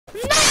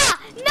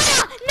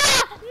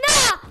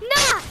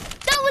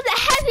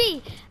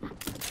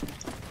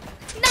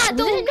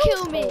don't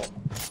kill me.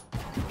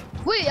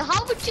 Wait,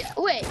 how would you?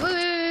 Wait.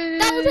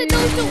 That was a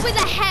no-scope with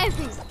a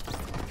heavy.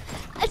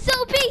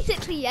 So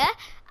basically, yeah,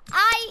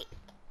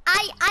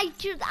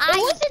 It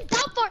wasn't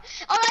that far.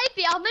 Alright,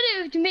 B, I'm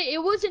gonna admit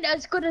it wasn't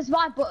as good as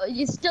mine, but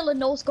it's still a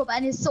no scope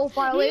and it's so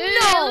far away.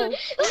 No, it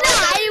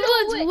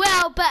was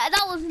well, but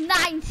that was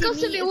 90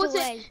 Gusum, meters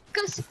away.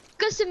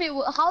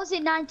 Gusum, how's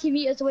it 90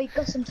 meters away?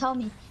 Gusum, tell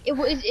me.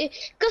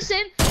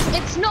 Gusum,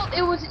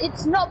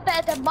 it's not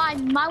better than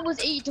mine. Mine was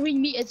 83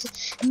 meters.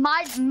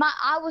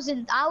 I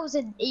wasn't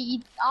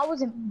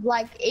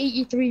like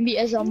 83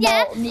 meters or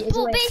more meters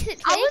away.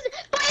 Basically,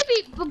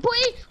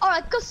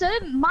 alright,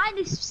 Gusum, mine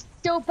is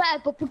still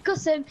better, but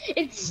because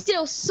it's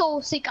still so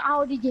sick.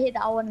 How did you hit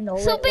that? I want to know.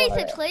 So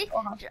basically,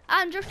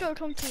 I'm just going to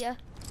come to you.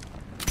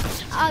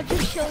 I'll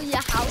just show you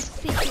how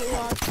sick it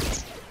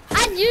was.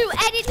 And you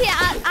edited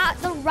it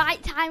at the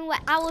right time where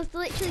I was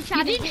literally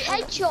trying to hit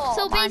headshot.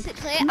 So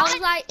basically, I was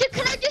like,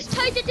 can I just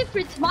tell you the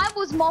difference? Mine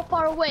was more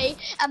far away,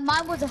 and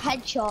mine was a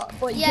headshot.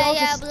 But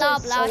yeah, blah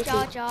blah,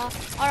 jar jar.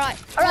 Alright,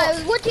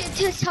 what did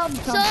you tell me?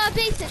 So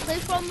basically,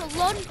 from the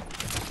one.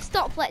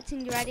 Stop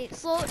flexing, you ready?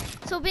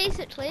 So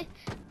basically,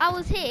 I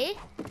was here,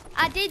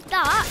 I did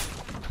that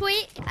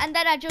quick, and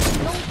then I just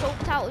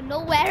no-scoped out of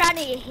nowhere and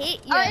it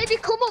hit you.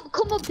 Alright,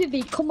 come up,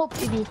 Bibi, come up,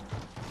 Bibi.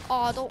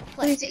 Oh, don't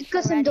flex.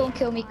 Gusum, don't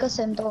kill me,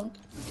 Gusum, don't.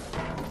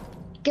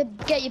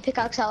 Get your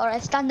pickaxe out,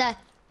 alright, stand there.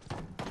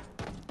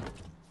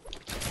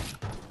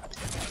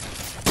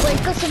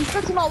 Wait,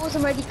 Gusum, I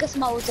wasn't ready,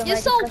 Gusum, I wasn't ready.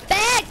 You're so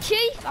bad,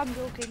 Chief! I'm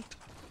joking.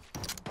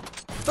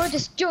 Bro,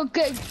 just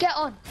get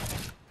on.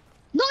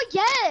 Not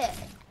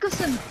yet!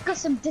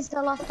 Gusum, this is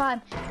the last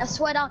time. I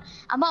swear down.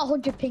 I'm at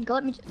 100 ping.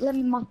 Let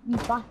me my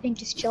ping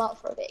just chill out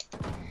for a bit.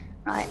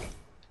 Right.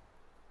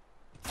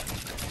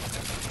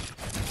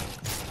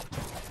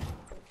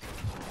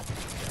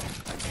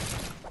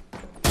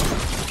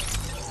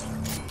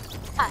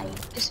 Why?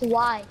 Just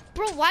why?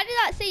 Bro, why did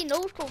that say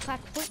no scope? I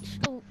quick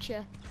scoped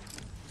you.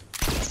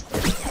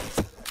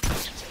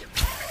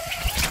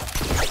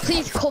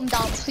 Please calm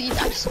down, please.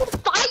 I just want to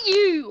fight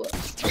you.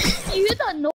 You hear that noise?